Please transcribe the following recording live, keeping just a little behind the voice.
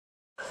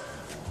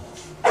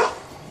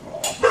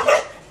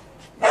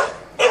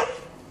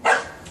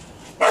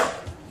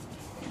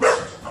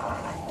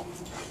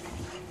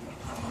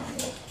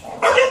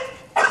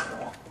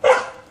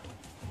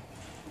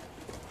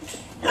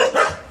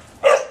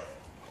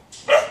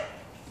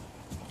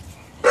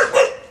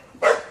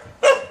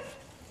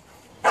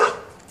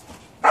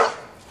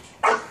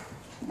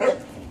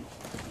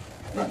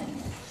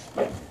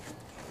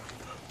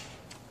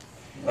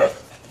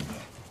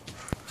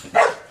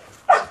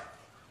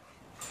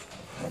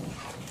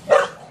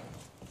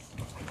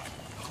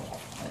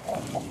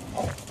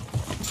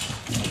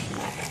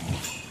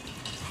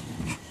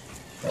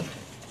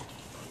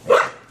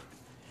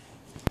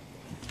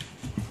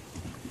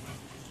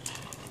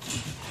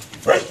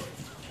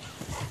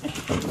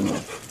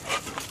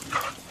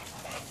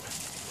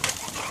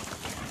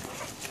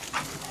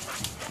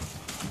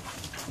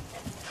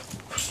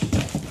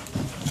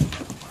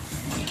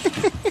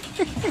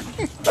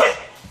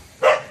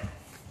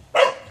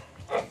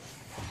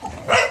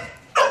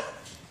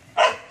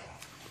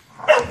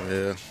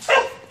Yeah.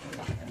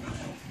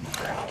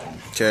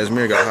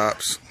 Cashmere got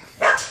hops.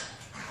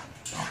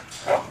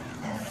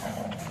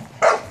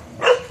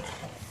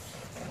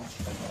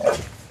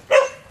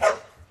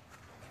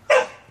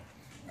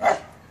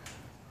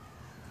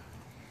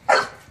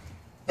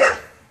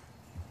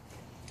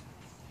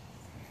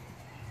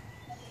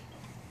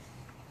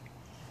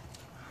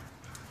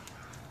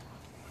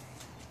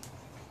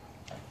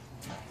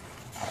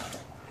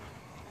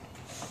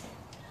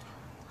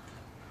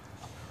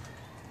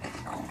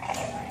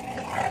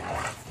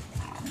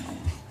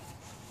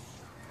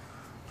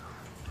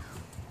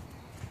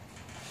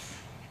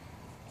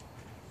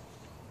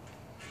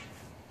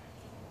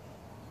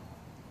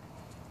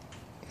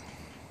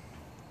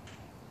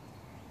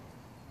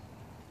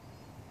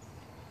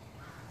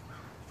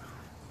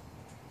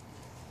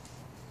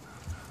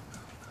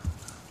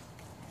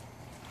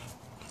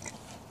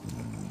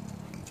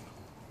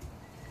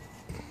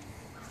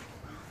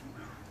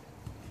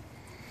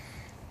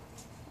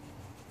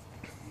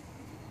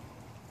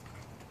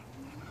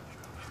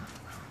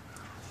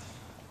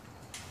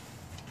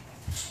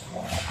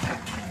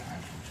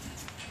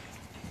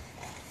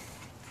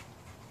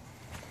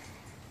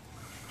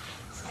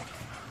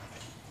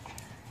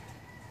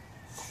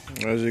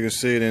 As you can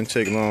see, it didn't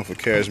take long for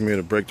Cashmere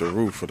to break the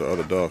roof for the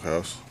other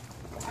doghouse.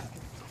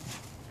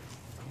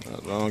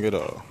 Not long at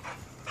all.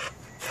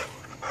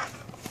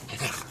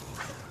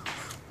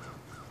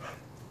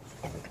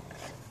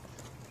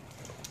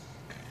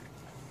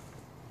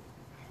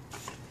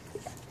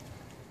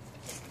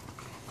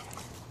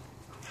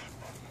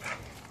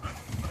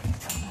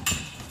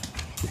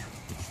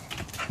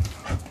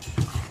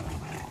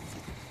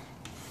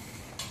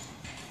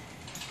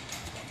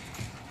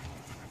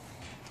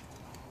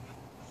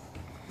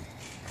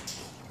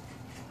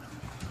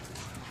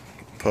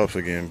 Pups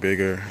are getting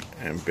bigger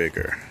and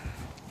bigger.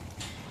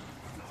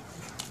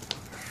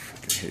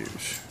 Freaking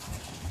huge.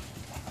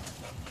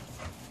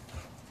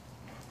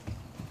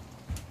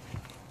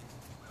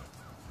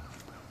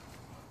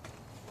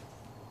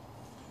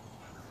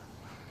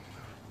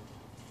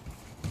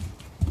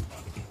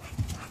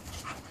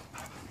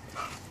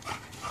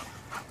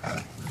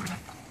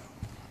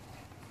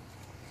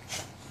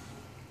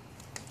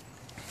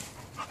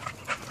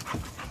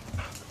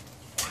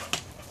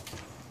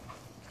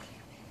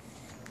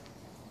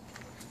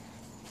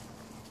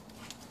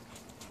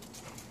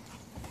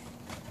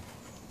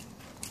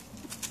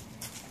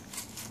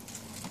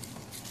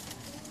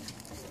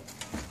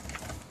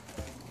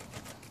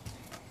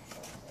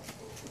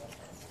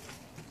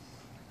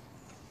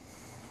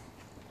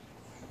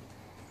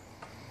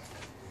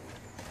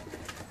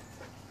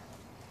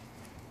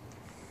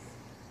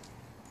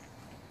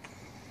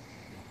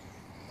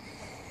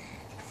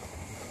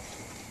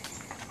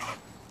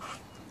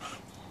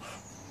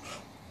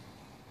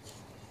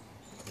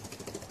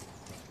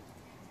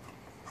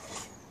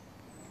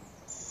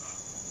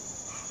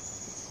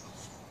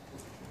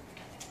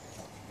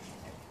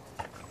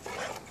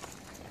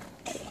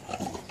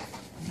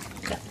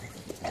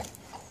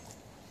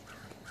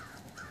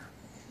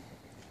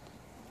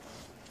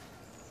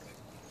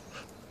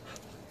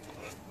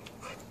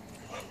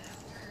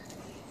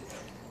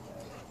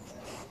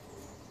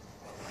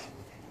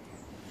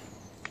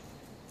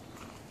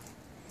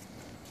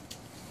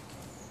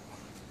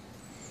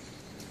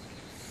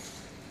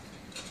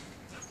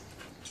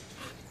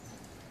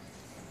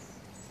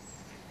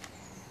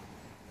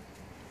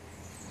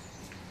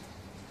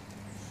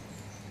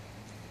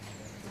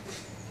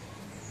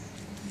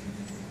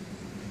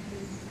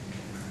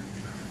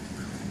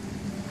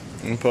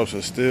 Them pups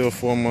are still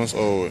 4 months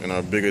old and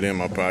are bigger than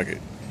my pocket.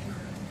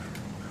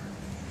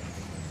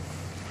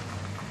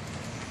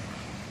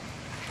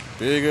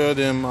 Bigger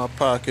than my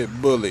pocket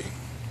bully.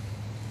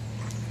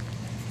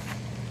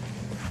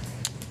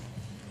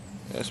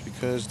 That's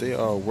because they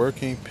are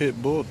working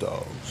pit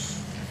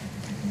bulldogs.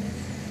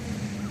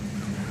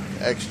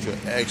 Extra,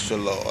 extra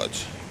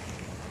large.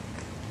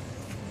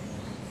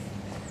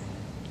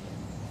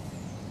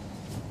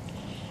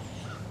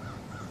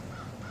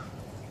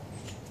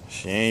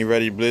 She ain't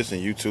ready, Blitz, and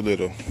you too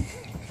little.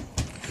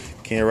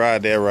 Can't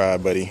ride that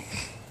ride, buddy.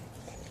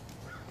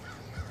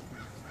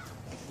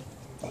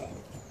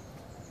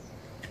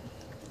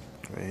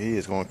 He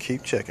is gonna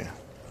keep checking.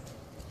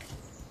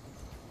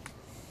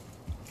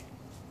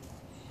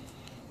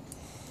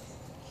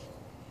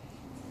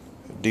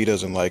 D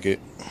doesn't like it.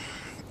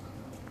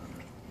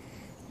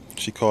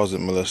 She calls it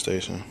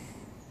molestation.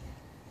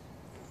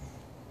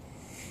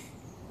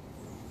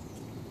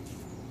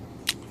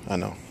 I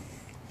know.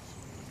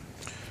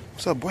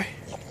 What's up, boy?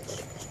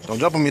 Don't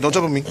jump on me, don't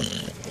jump on me.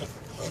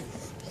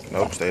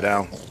 Nope, stay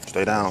down.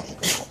 Stay down.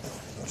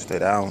 Stay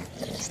down.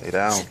 Stay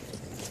down.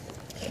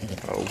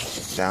 Oh,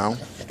 down.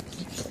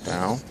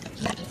 Down.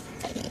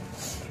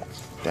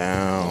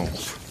 Down.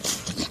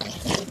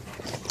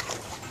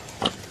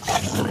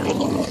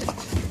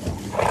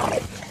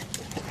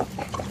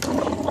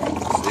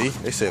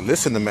 They said,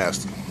 listen to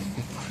master.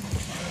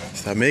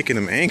 Stop making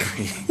him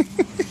angry.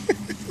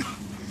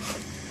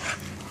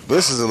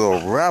 This is a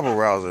little rabble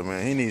rouser,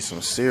 man. He needs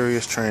some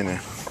serious training.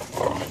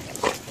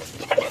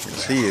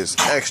 He is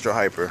extra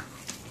hyper.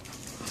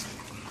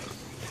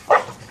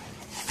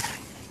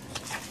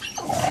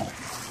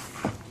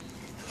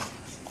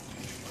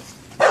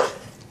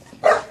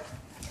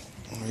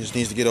 He just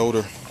needs to get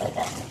older.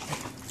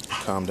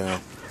 Calm down.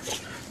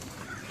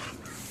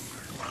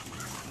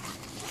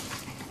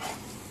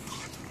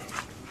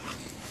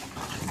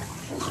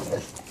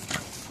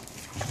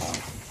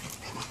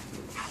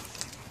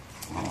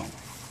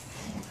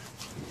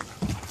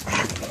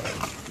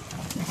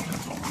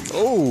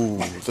 Oh,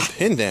 the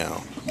pin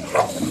down.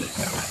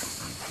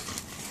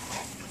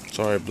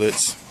 Sorry,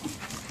 Blitz.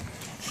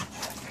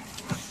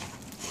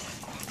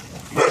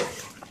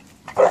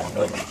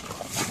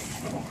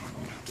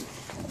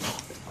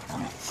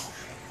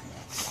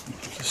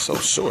 It's so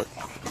short.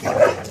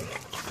 I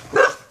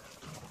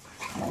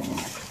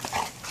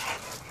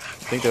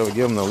think that would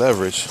give him the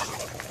leverage.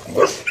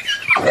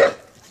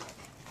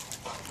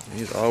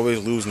 He's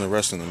always losing the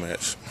rest of the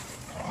match.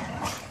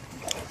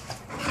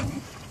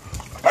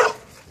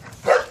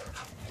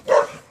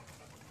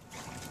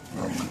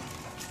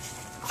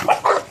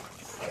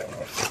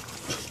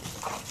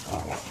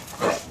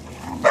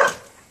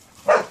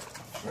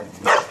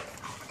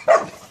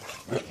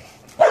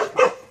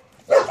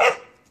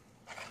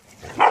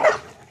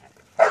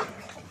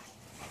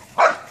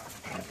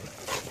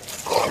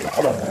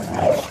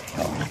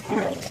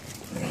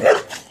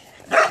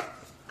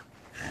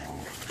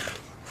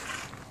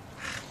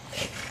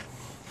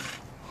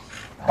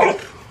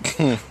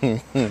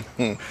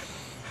 You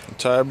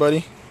tired,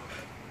 buddy?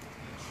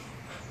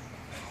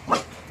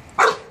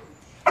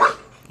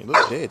 He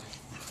looks dead.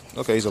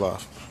 Okay, he's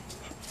alive.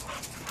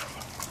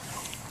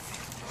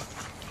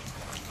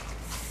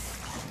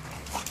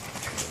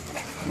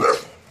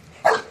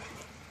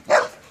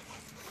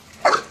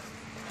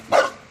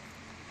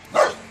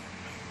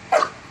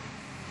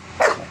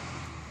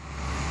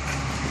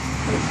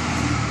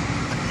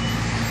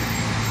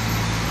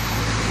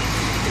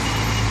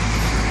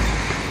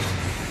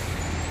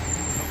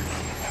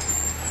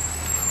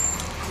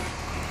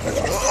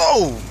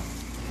 Oh!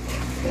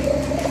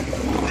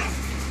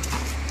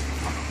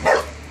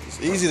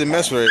 It's easy to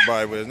mess with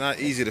everybody, but it's not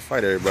easy to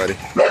fight everybody.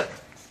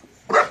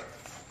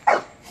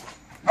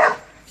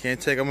 Can't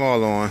take them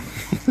all on.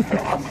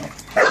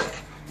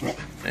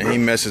 And he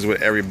messes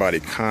with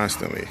everybody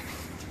constantly.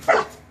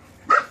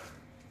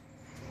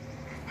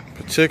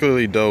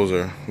 Particularly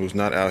Dozer, who's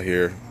not out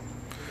here,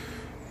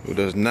 who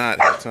does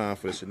not have time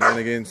for the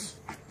shenanigans.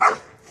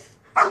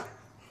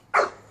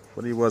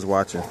 But he was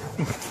watching.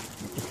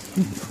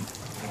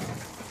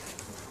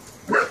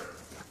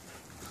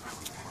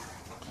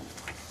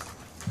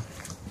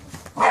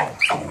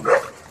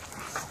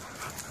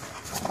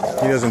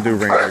 He doesn't do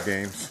reindeer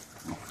games.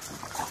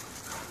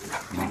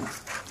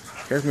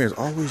 Cashmere is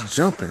always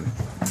jumping.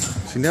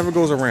 She never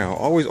goes around,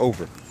 always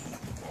over.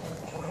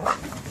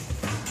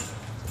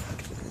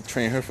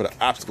 Train her for the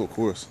obstacle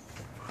course.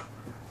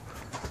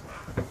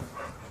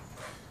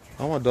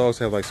 All my dogs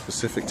have like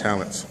specific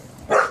talents.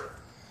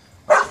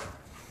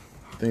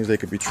 Things they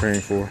could be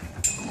trained for.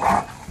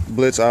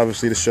 Blitz,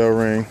 obviously the show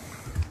ring.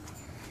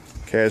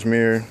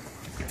 Cashmere,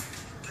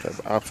 got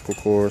the obstacle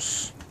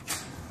course.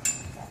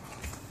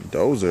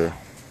 Dozer,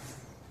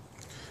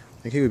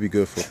 I think he would be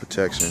good for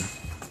protection.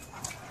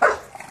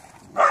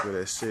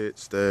 Good at sit,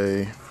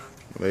 stay,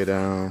 lay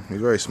down. He's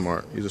very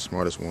smart. He's the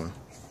smartest one.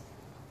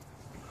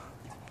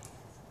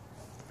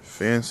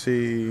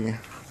 Fancy.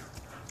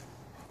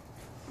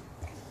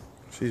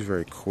 She's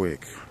very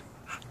quick.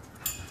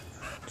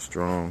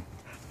 Strong.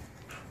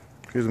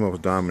 She's the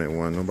most dominant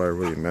one. Nobody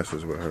really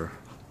messes with her.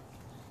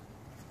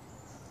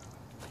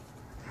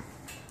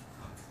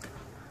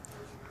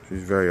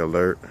 She's very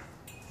alert.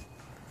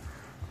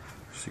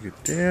 She could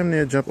damn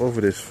near jump over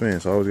this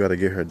fence. I always got to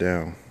get her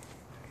down.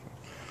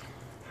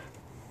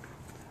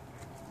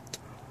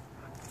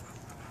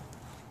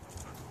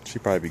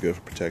 She'd probably be good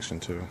for protection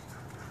too.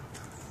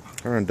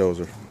 Her and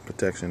Dozer,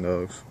 protection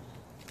dogs.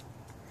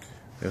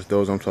 That's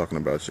those I'm talking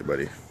about, you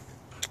buddy.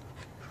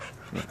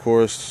 And of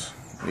course,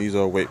 these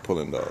are weight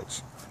pulling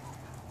dogs.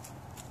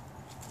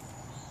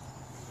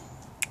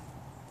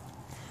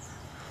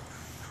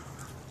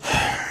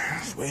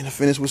 Just waiting to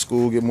finish with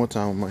school, get more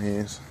time on my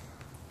hands.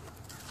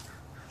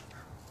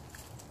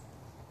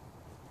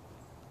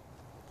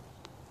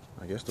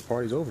 I guess the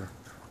party's over.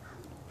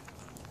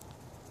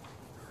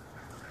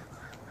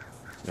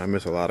 I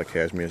miss a lot of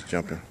Cashmere's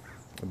jumping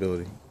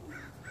ability.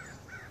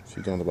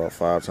 She jumped about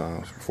 5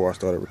 times before I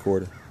started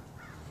recording.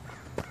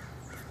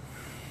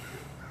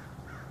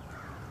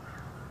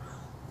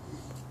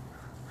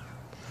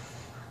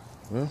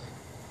 Well,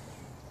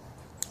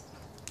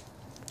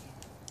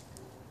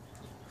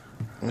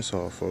 that's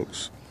all,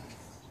 folks.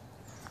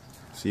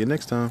 See you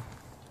next time.